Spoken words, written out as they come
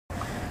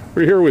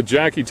We're here with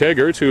Jackie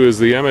Tegart, who is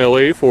the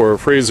MLA for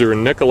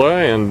Fraser-Nicola.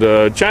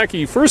 And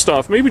Jackie, first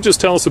off, maybe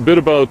just tell us a bit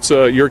about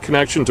your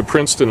connection to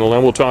Princeton, and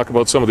then we'll talk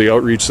about some of the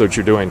outreach that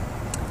you're doing.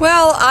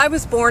 Well, I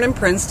was born in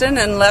Princeton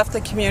and left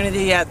the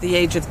community at the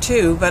age of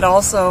 2, but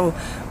also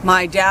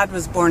my dad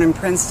was born in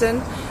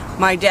Princeton.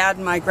 My dad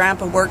and my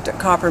grandpa worked at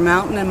Copper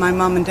Mountain, and my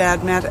mom and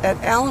dad met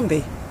at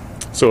Allenby.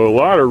 So a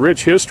lot of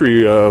rich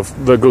history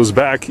that goes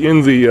back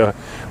in the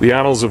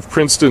annals of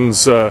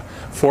Princeton's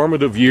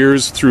formative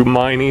years through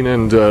mining,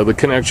 and the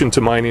connection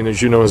to mining,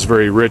 as you know, is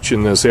very rich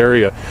in this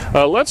area.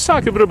 Let's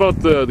talk a bit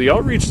about the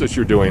outreach that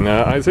you're doing.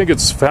 I think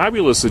it's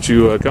fabulous that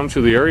you come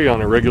to the area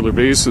on a regular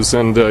basis,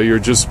 and you're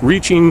just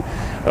reaching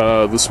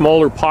the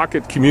smaller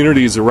pocket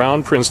communities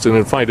around Princeton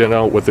and finding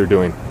out what they're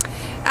doing.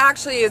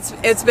 Actually,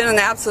 it's been an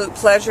absolute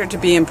pleasure to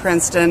be in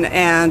Princeton,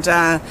 and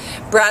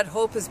Brad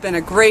Hope has been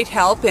a great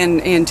help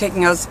in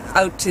taking us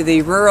out to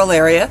the rural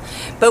area.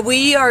 But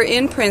we are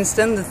in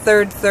Princeton the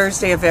third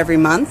Thursday of every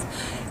month.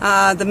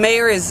 The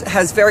mayor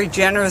has very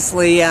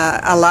generously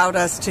allowed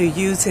us to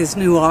use his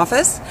new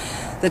office.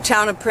 The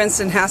town of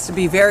Princeton has to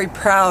be very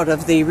proud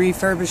of the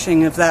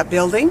refurbishing of that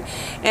building.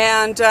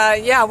 And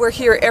yeah, we're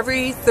here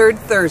every third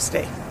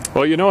Thursday.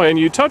 Well, you know, and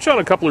you touch on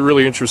a couple of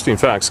really interesting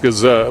facts,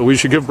 because we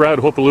should give Brad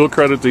Hope a little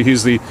credit that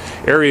he's the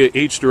Area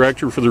H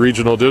Director for the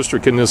regional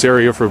district in this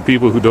area, for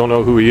people who don't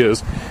know who he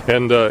is.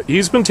 And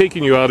he's been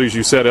taking you out, as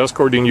you said,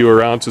 escorting you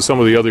around to some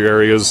of the other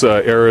areas,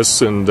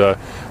 Eris and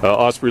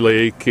Osprey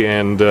Lake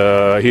and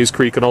Hayes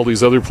Creek and all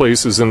these other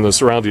places in the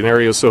surrounding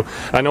area. So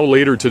I know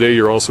later today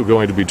you're also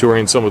going to be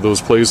touring some of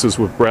those places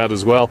with Brad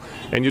as well.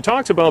 And you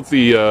talked about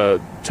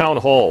the town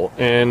hall,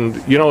 and,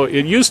 you know,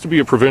 it used to be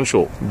a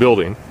provincial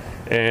building.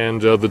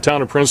 And the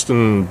town of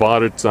Princeton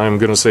bought it, I'm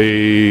going to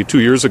say 2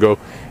 years ago,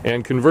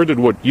 and converted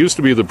what used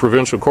to be the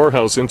provincial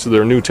courthouse into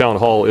their new town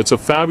hall. It's a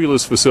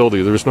fabulous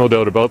facility, there's no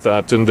doubt about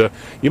that. And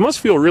you must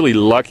feel really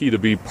lucky to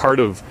be part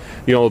of,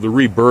 you know, the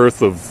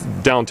rebirth of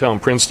downtown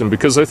Princeton,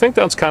 because I think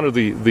that's kind of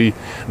the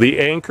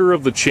anchor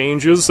of the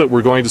changes that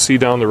we're going to see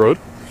down the road.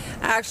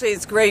 Actually,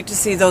 it's great to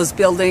see those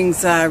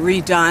buildings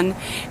redone,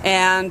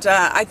 and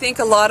I think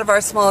a lot of our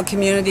small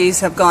communities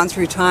have gone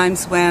through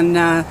times when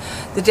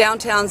the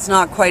downtown's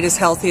not quite as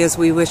healthy as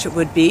we wish it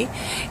would be,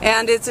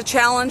 and it's a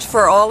challenge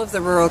for all of the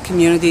rural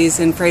communities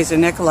in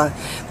Fraser-Nicola.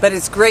 But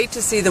it's great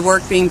to see the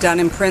work being done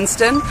in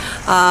Princeton.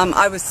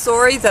 I was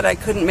sorry that I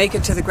couldn't make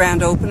it to the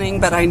grand opening,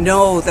 but I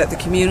know that the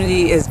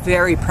community is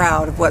very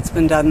proud of what's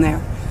been done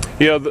there.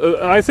 Yeah,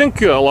 I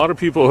think a lot of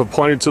people have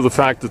pointed to the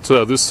fact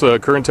that this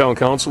current town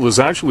council has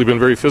actually been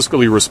very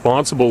fiscally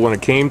responsible when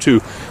it came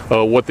to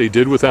what they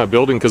did with that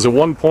building, because at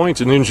one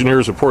point an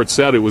engineer's report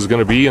said it was going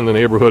to be in the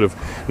neighborhood of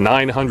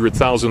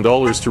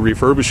 $900,000 to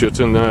refurbish it,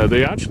 and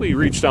they actually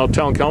reached out,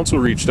 town council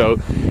reached out,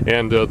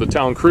 and the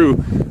town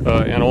crew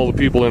and all the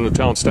people in the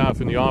town staff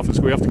in the office,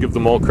 we have to give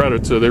them all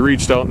credit, they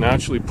reached out and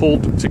actually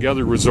pulled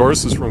together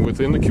resources from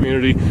within the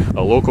community,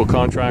 local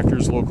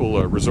contractors,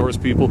 local resource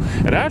people,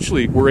 and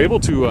actually were able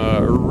to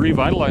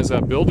revitalize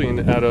that building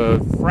at a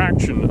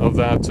fraction of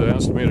that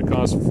estimated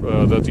cost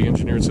that the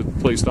engineers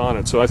had placed on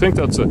it. So I think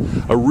that's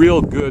a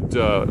real good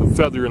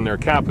feather in their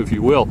cap, if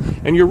you will.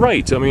 And you're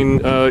right. I mean,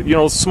 you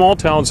know, small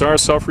towns are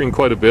suffering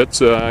quite a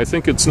bit. I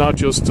think it's not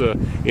just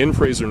in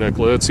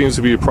Fraser-Nicola. It seems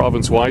to be a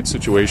province-wide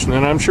situation,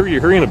 and I'm sure you're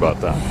hearing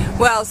about that.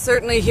 Well,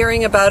 certainly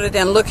hearing about it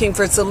and looking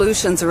for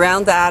solutions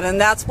around that,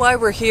 and that's why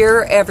we're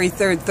here every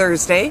third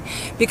Thursday,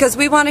 because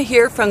we want to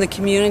hear from the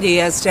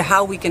community as to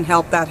how we can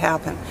help that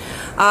happen.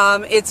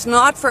 It's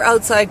not for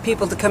outside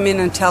people to come in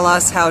and tell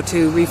us how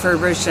to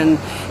refurbish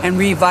and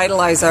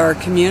revitalize our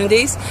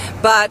communities,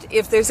 but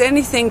if there's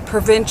anything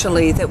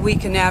provincially that we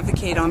can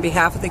advocate on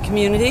behalf of the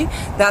community,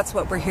 that's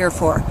what we're here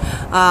for.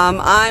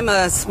 I'm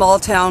a small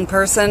town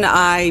person.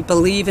 I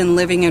believe in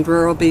living in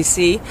rural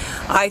BC.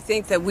 I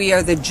think that we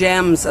are the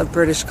gems of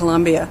British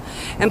Columbia.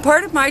 And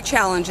part of my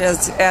challenge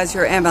as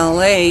your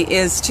MLA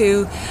is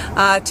to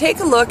take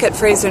a look at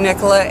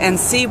Fraser-Nicola and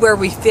see where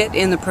we fit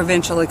in the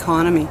provincial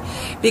economy.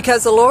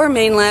 Because the Lower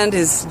Mainland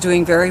is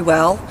doing very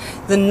well,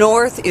 the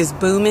North is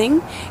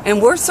booming,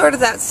 and we're sort of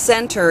that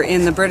center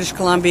in the British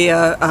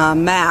Columbia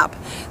map.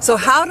 So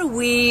how do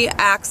we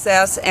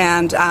access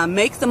and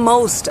make the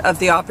most of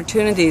the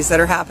opportunities that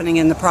are happening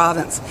in the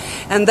province?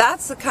 And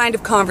that's the kind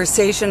of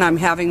conversation I'm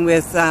having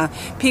with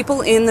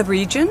people in the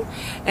region,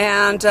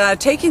 and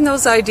taking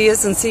those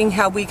ideas and seeing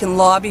how we can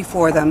lobby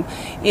for them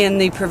in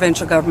the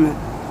provincial government.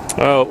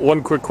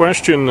 One quick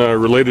question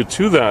related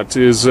to that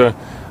is,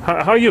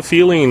 how are you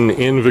feeling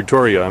in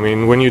Victoria? I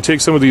mean, when you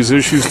take some of these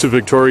issues to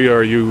Victoria,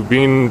 are you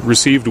being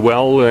received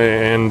well,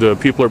 and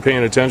people are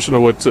paying attention to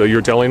what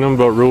you're telling them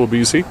about rural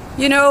BC?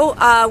 You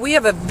know, we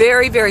have a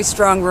very, very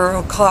strong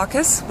rural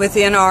caucus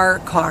within our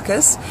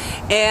caucus,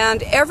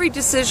 and every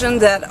decision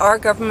that our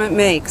government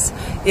makes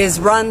is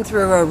run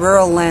through a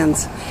rural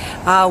lens.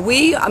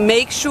 We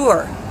make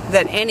sure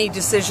that any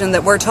decision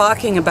that we're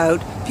talking about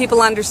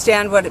people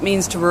understand what it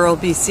means to rural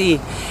BC.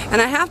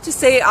 And I have to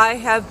say, I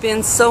have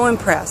been so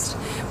impressed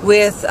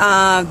with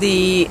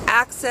the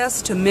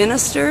access to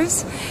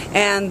ministers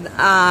and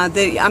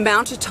the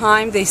amount of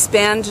time they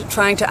spend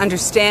trying to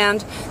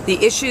understand the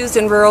issues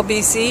in rural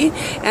BC,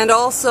 and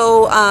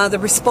also the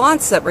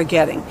response that we're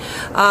getting.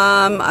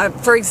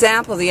 For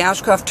example, the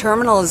Ashcroft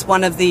Terminal is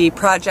one of the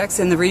projects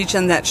in the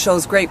region that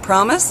shows great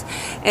promise,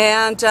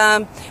 and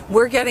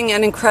we're getting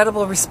an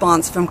incredible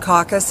response from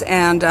caucus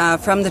and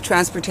from the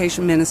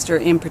Transportation Minister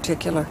in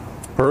particular.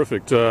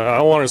 Perfect.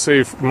 I want to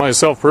say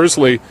myself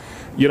personally,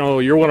 you know,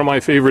 you're one of my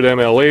favorite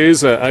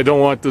MLAs. I don't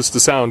want this to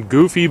sound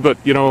goofy, but,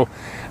 you know,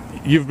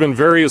 you've been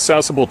very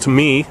accessible to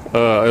me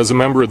as a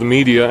member of the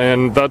media,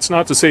 and that's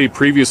not to say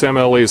previous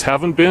MLAs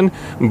haven't been,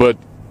 but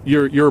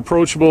you're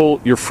approachable,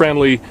 you're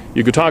friendly,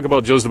 you could talk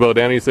about just about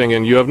anything,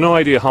 and you have no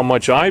idea how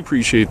much I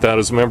appreciate that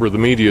as a member of the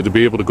media, to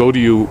be able to go to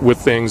you with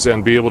things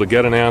and be able to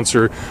get an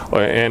answer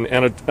and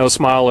a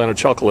smile and a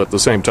chuckle at the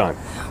same time.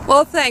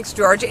 Well, thanks,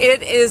 George.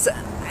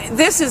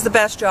 This is the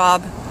best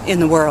job in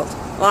the world,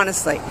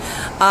 honestly.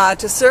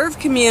 To serve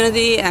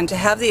community and to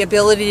have the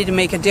ability to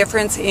make a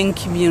difference in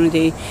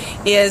community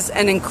is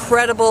an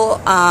incredible,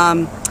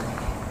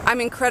 I'm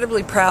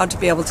incredibly proud to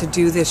be able to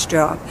do this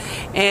job.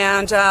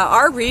 And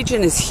our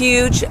region is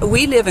huge.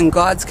 We live in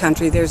God's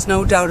country, there's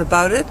no doubt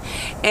about it.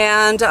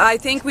 And I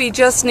think we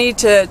just need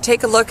to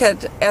take a look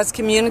at, as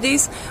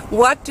communities,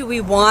 what do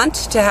we want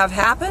to have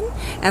happen,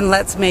 and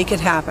let's make it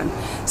happen.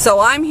 So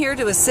I'm here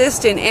to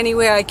assist in any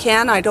way I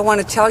can. I don't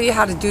want to tell you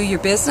how to do your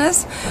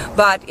business,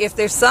 but if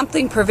there's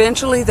something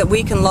provincially that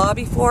we can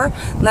lobby for,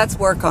 let's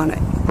work on it.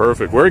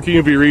 Perfect. Where can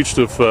you be reached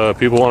if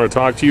people want to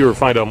talk to you or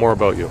find out more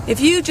about you?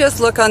 If you just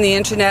look on the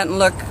internet and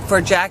look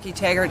for Jackie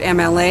Tegart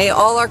MLA,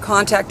 all our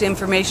contact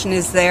information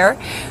is there.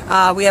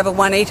 We have a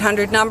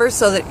 1-800 number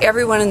so that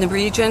everyone in the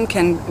region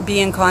can be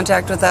in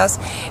contact with us,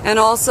 and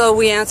also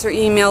we answer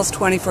emails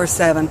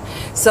 24/7.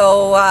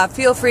 So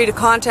feel free to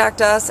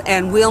contact us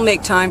and we'll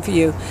make time for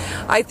you.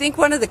 I think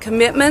one of the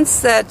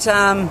commitments that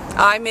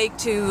I make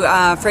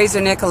to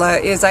Fraser-Nicola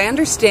is, I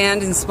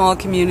understand in small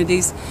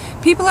communities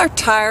people are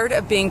tired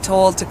of being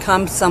told to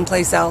come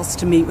someplace else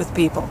to meet with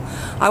people.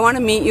 I want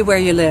to meet you where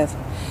you live.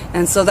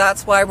 And so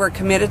that's why we're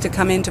committed to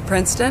come into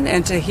Princeton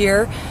and to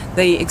hear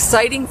the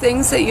exciting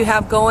things that you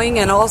have going,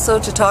 and also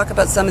to talk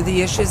about some of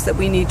the issues that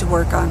we need to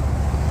work on.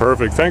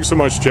 Perfect. Thanks so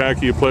much,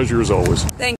 Jackie. A pleasure as always. Thank you.